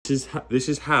this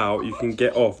is how you can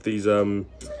get off these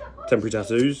temporary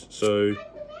tattoos. So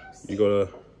you gotta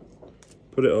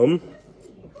put it on,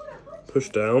 push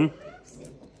down,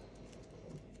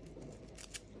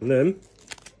 and then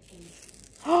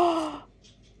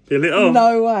peel it off.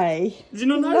 No way. Did you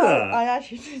not know that? I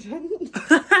actually didn't.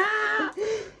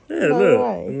 Yeah, No look.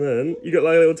 way. And then you got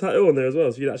like a little tattoo on there as well.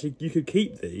 So you could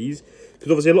keep these, because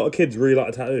obviously a lot of kids really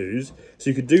like tattoos. So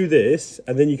you could do this,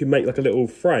 and then you can make like a little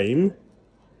frame.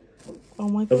 Oh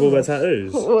my god. Of all their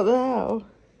tattoos. What the hell?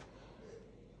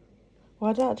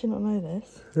 Why did I actually not know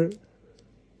this?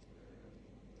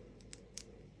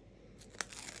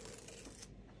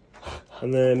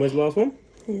 And then where's the last one?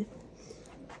 Here.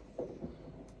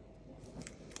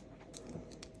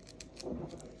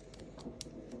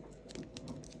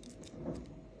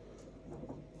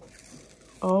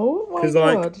 Oh my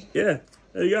god. Like, yeah,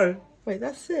 there you go. Wait,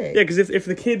 that's sick. Yeah, because if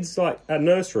the kids like at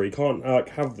nursery can't like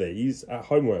have these at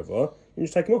home or whatever, you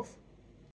just take them off.